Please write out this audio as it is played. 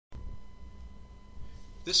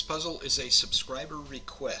This puzzle is a subscriber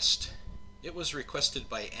request. It was requested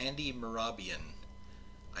by Andy Marabian.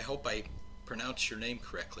 I hope I pronounced your name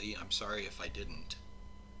correctly. I'm sorry if I didn't.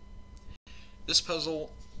 This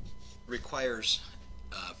puzzle requires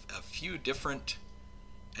a few different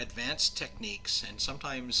advanced techniques and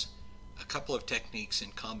sometimes a couple of techniques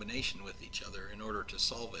in combination with each other in order to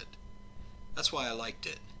solve it. That's why I liked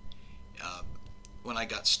it. When I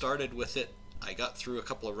got started with it, I got through a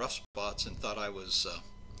couple of rough spots and thought I was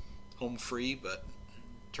home free, but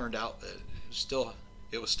turned out that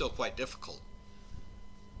it was still quite difficult.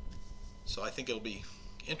 So I think it'll be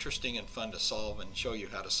interesting and fun to solve and show you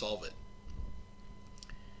how to solve it.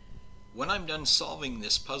 When I'm done solving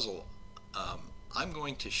this puzzle, I'm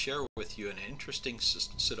going to share with you an interesting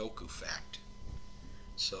Sudoku fact.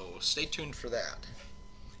 So stay tuned for that.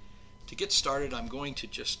 To get started, I'm going to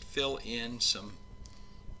just fill in some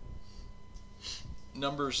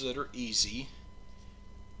numbers that are easy.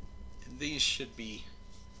 These should be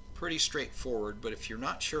pretty straightforward, but if you're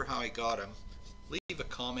not sure how I got them, leave a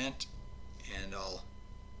comment and I'll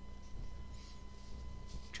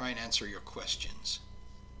try and answer your questions.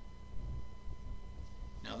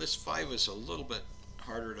 Now this 5 is a little bit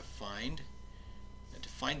harder to find, and to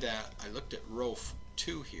find that I looked at row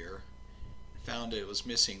 2 here and found it was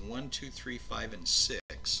missing 1, 2, 3, 5, and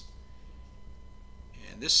 6.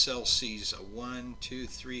 And this cell sees a 1, 2,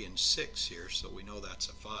 3, and 6 here, so we know that's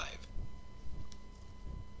a 5.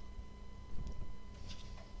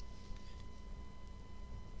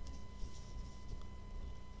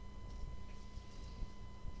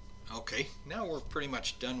 Okay, now we're pretty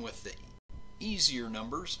much done with the easier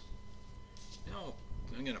numbers. Now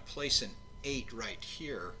I'm going to place an 8 right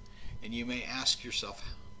here, and you may ask yourself,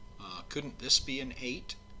 couldn't this be an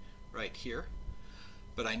 8 right here?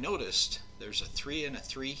 But I noticed there's a 3 and a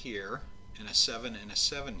 3 here, and a 7 and a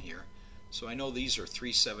 7 here, so I know these are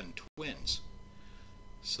 3, 7 twins.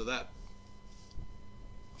 So that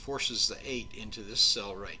forces the 8 into this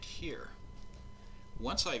cell right here.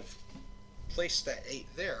 Once I've placed that 8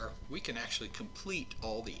 there, we can actually complete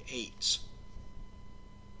all the 8s.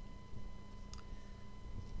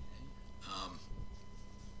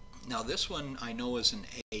 Now this one I know is an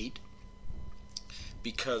 8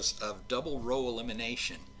 because of double row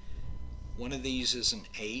elimination. One of these is an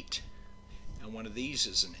 8 and one of these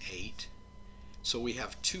is an 8. So we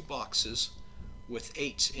have 2 boxes with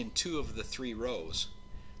 8s in 2 of the 3 rows.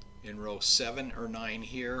 In row 7 or 9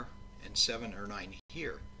 here and 7 or 9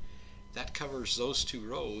 here. That covers those 2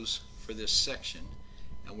 rows for this section,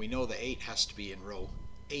 and we know the 8 has to be in row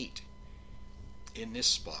 8 in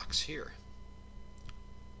this box here.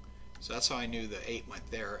 So that's how I knew the 8 went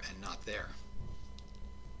there and not there.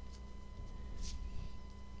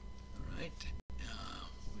 Alright,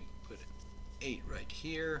 we can put an 8 right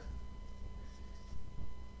here,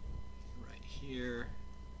 and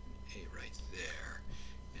 8 right there.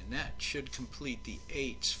 And that should complete the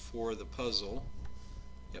 8s for the puzzle.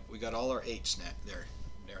 Yep, we got all our 8s there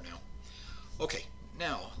now. Okay,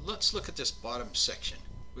 now let's look at this bottom section.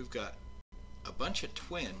 We've got a bunch of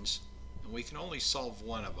twins, and we can only solve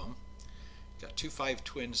one of them. Got 2 5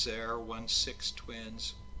 twins there, 1 6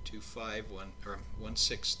 twins, 2 5, 1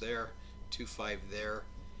 6 there, 2 5 there,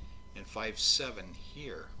 and 5 7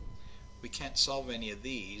 here. We can't solve any of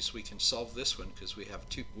these. We can solve this one because we have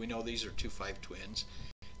 2. We know these are 2 5 twins.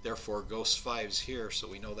 Therefore, ghost 5's here, so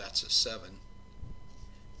we know that's a 7.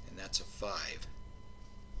 And that's a 5.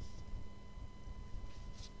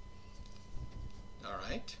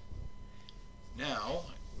 Alright. Now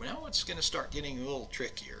it's going to start getting a little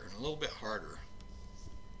trickier and a little bit harder.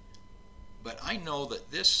 But I know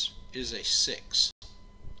that this is a 6.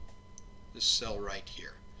 This cell right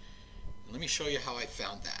here. Let me show you how I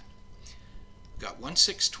found that. We've got 1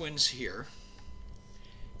 6 twins here.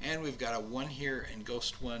 And we've got a 1 here and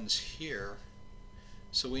ghost 1's here.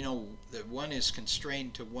 So we know that 1 is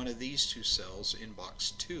constrained to one of these 2 cells in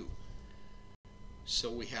box 2. So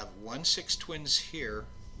we have 1 6 twins here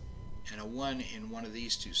and a 1 in one of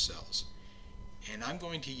these 2 cells. And I'm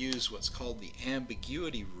going to use what's called the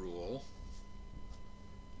ambiguity rule.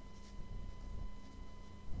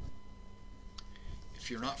 If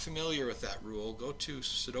you're not familiar with that rule, go to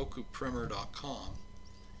sudokuprimer.com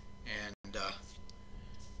and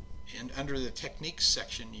under the techniques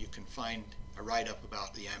section you can find a write-up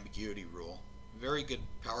about the ambiguity rule. Very good,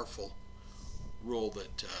 powerful rule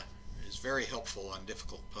that is very helpful on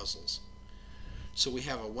difficult puzzles. So we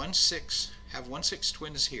have a 1 6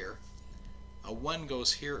 twins here. A 1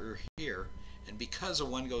 goes here or here, and because a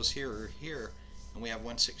 1 goes here or here, and we have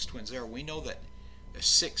 1 6 twins there, we know that a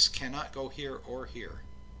 6 cannot go here or here.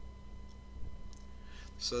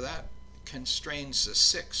 So that constrains the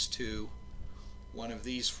 6 to one of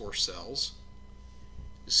these 4 cells.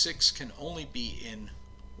 The 6 can only be in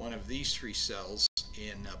one of these 3 cells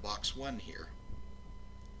in box 1 here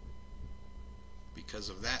because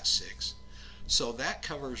of that 6. So that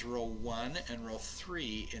covers row 1 and row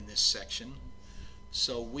 3 in this section.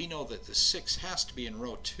 So we know that the 6 has to be in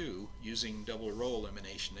row 2 using double row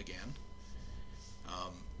elimination again.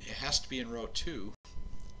 It has to be in row 2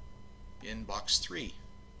 in box 3.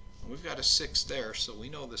 And we've got a 6 there, so we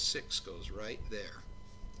know the 6 goes right there.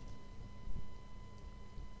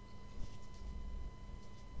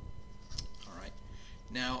 Alright,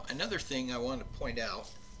 now another thing I want to point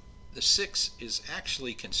out, the 6 is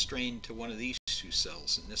actually constrained to one of these 2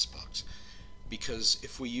 cells in this box, because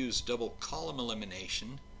if we use double column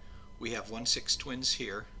elimination, we have 1 6 twins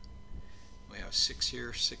here, we have 6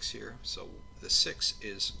 here, 6 here, so the 6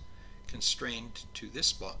 is constrained to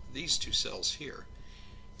these 2 cells here,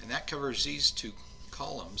 and that covers these 2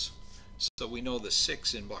 columns, so we know the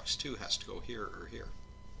 6 in box 2 has to go here or here.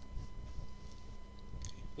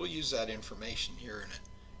 We'll use that information here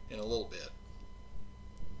in a little bit.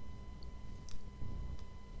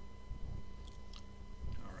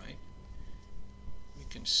 Alright, we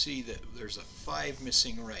can see that there's a 5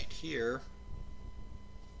 missing right here,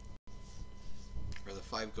 where the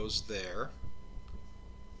 5 goes there.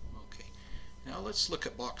 Okay, now let's look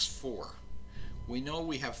at box 4. We know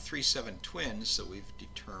we have 3 7 twins that we've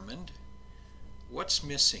determined. What's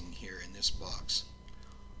missing here in this box?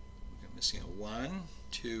 We're missing a 1,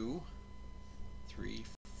 2, 3,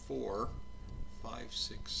 4, 5,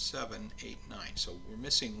 6, 7, 8, 9. So we're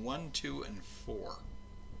missing 1, 2, and 4.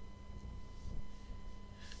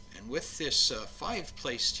 And with this 5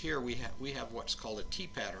 placed here, we have what's called a T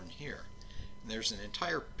pattern here. And there's an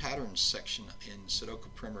entire patterns section in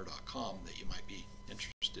SudokuPrimer.com that you might be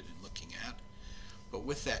interested in looking at. But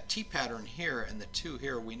with that T pattern here and the 2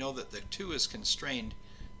 here, we know that the 2 is constrained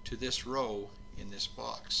to this row in this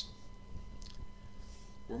box.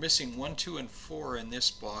 We're missing 1, 2, and 4 in this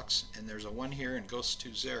box, and there's a 1 here and ghost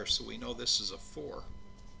 2's there, so we know this is a 4.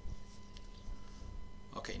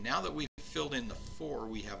 Okay, now that we've filled in the 4,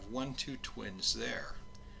 we have 1, 2 twins there.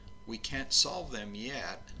 We can't solve them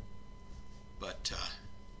yet, but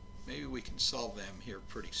maybe we can solve them here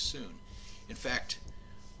pretty soon. In fact,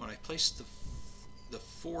 when I place the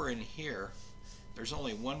 4 in here, there's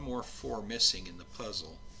only one more 4 missing in the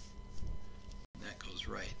puzzle. And that goes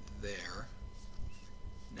right there.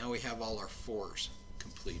 Now we have all our 4s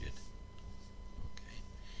completed. Okay.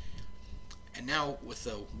 And now with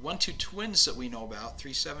the 1 2 twins that we know about,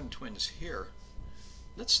 3 7 twins here,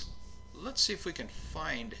 let's see if we can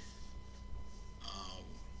find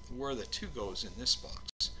where the 2 goes in this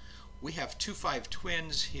box. We have 2 5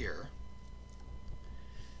 twins here.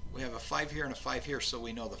 We have a 5 here and a 5 here, so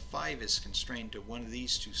we know the 5 is constrained to one of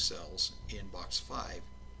these 2 cells in box 5.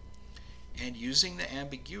 And using the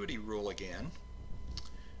ambiguity rule again,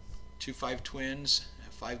 2 5 twins,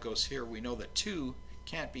 5 goes here, we know that 2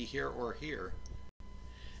 can't be here or here.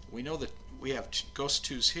 We know that we have ghost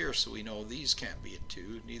 2's here, so we know these can't be a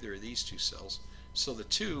 2, neither of these 2 cells. So the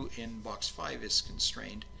 2 in box 5 is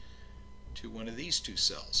constrained to one of these 2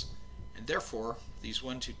 cells. And therefore, these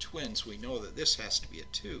 1 2 twins, we know that this has to be a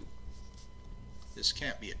 2. This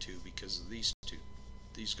can't be a 2 because of these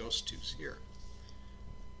ghost 2's here.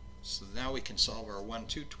 So now we can solve our 1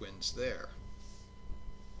 2 twins there.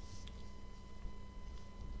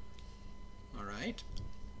 Alright.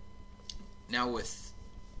 Now with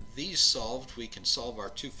these solved, we can solve our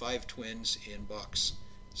 2 5 twins in box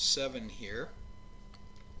 7 here.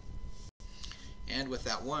 And with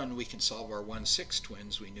that 1, we can solve our 1 6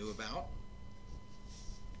 twins we knew about.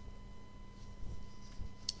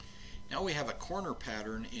 Now we have a corner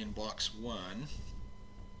pattern in box 1.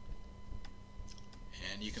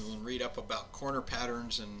 And you can read up about corner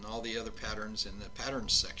patterns and all the other patterns in the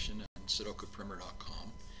patterns section on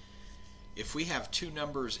SudokuPrimer.com. If we have 2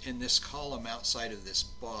 numbers in this column outside of this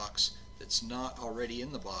box that's not already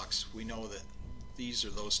in the box, we know that these are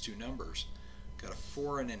those 2 numbers. Got a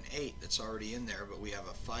 4 and an 8 that's already in there, but we have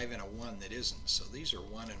a 5 and a 1 that isn't. So these are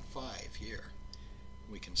 1 and 5 here.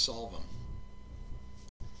 We can solve them.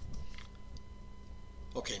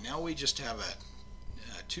 Okay, now we just have a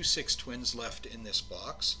 2 6 twins left in this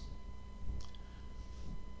box.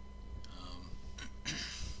 We've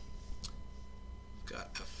got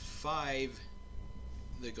a 5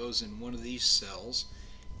 that goes in one of these cells,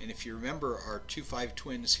 and if you remember our 2 5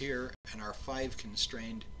 twins here and our 5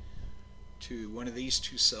 constrained to one of these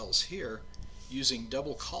 2 cells here, using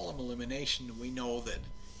double column elimination, we know that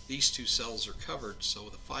these 2 cells are covered, so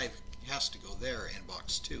the 5 has to go there in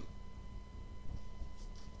box 2.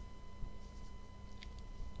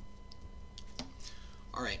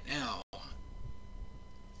 All right, now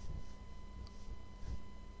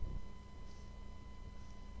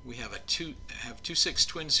we have two 6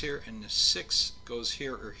 twins here, and the 6 goes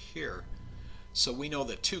here or here. So we know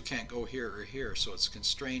that 2 can't go here or here, so it's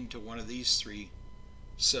constrained to one of these 3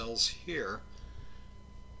 cells here.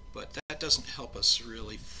 But that doesn't help us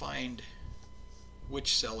really find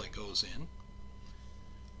which cell it goes in.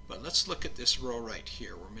 But let's look at this row right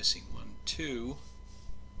here. We're missing 1, 2,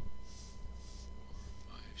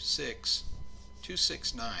 5, 6, 2,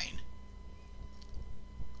 6, 9.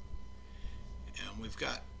 And we've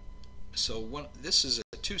got, so this is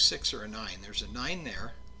a 2, 6, or a 9. There's a 9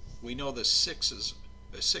 there. We know the 6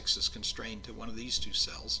 is constrained to one of these 2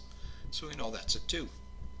 cells, so we know that's a 2.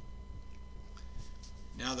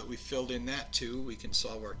 Now that we've filled in that 2, we can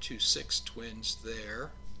solve our 2, 6 twins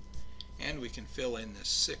there, and we can fill in this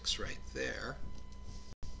 6 right there.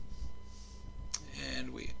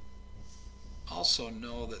 And we also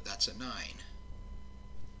know that that's a 9.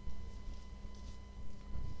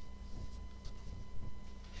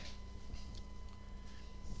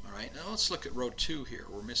 Alright, now let's look at row 2 here.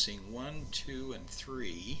 We're missing 1, 2, and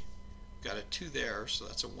 3. Got a 2 there, so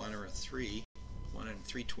that's a 1 or a 3. 1 and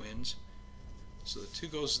 3 twins. So the 2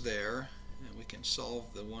 goes there, and we can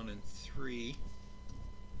solve the 1 and 3.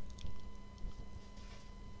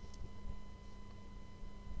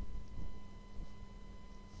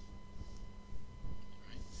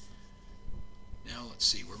 Now let's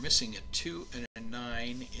see, we're missing a 2 and a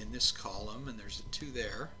 9 in this column, and there's a 2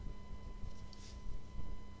 there.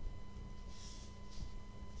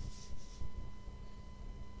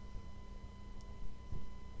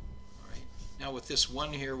 Alright, now with this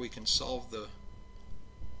 1 here, we can solve the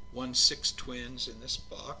 1, 6 twins in this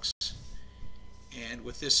box. And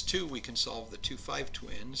with this 2, we can solve the 2, 5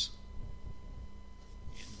 twins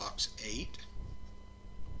in box 8.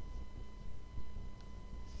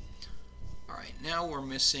 Alright, now we're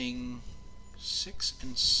missing 6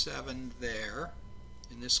 and 7 there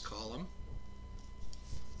in this column.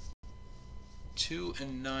 2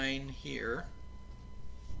 and 9 here.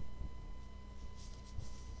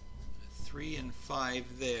 3 and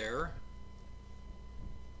 5 there.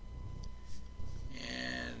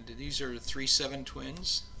 And these are 3, 7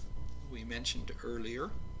 twins we mentioned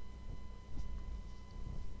earlier.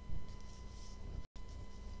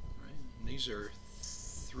 Right, and these are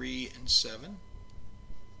 3 and 7.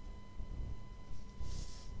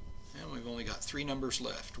 And we've only got 3 numbers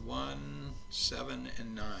left. 1, 7,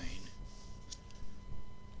 and 9.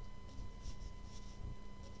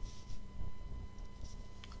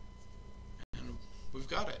 And we've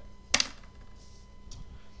got it.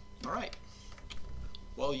 All right.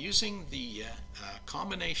 Well, using the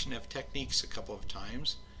combination of techniques a couple of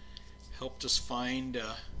times helped us find,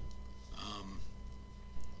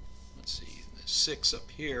 let's see, the 6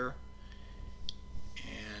 up here,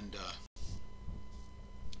 and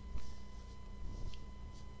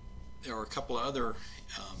there were a couple of other,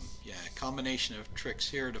 combination of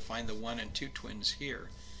tricks here to find the 1 and 2 twins here,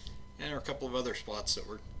 and there were a couple of other spots that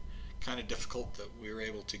were kind of difficult that we were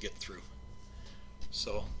able to get through.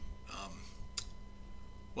 So,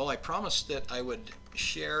 well, I promised that I would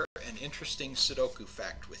share an interesting Sudoku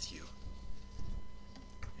fact with you.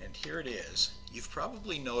 And here it is. You've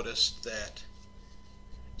probably noticed that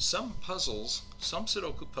some puzzles, some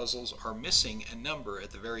Sudoku puzzles, are missing a number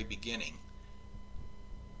at the very beginning.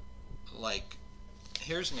 Like,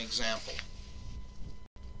 here's an example.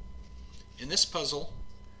 In this puzzle,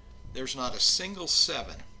 there's not a single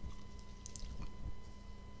 7.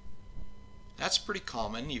 That's pretty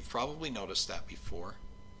common. You've probably noticed that before.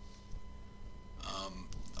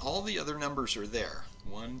 All the other numbers are there.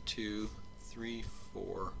 1, 2, 3,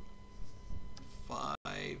 4,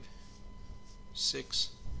 5, 6,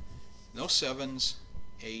 no 7s,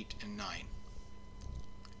 8, and 9.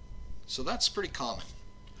 So that's pretty common.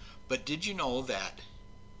 But did you know that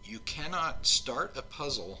you cannot start a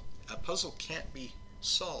puzzle can't be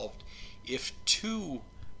solved if 2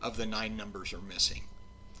 of the 9 numbers are missing?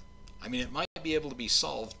 I mean, it might be able to be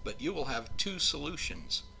solved, but you will have 2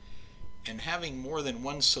 solutions. And having more than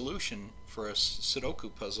one solution for a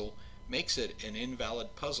Sudoku puzzle makes it an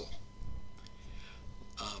invalid puzzle.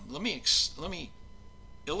 Let me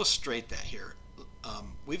illustrate that here.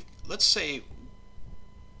 Let's say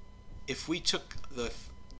if we took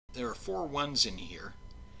there are 4 1s in here.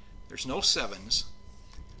 There's no 7s.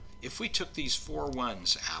 If we took these 4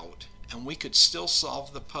 1s out, and we could still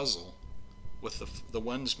solve the puzzle with the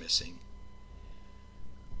 1s missing,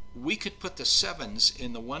 we could put the 7s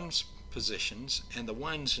in the 1s positions and the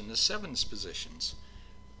 1s in the 7s positions,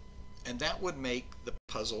 and that would make the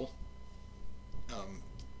puzzle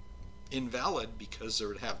invalid because there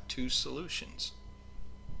would have two solutions.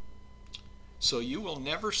 So you will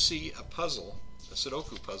never see a puzzle, a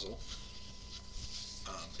Sudoku puzzle,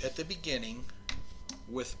 at the beginning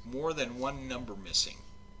with more than one number missing.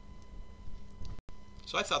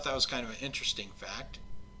 So I thought that was kind of an interesting fact,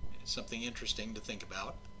 something interesting to think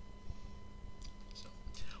about. So,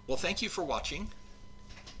 well, thank you for watching.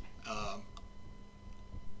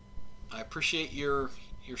 I appreciate your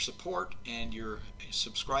support and your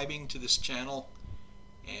subscribing to this channel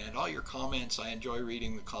and all your comments. I enjoy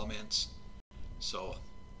reading the comments. So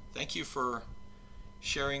thank you for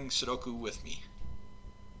sharing Sudoku with me.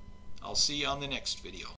 I'll see you on the next video.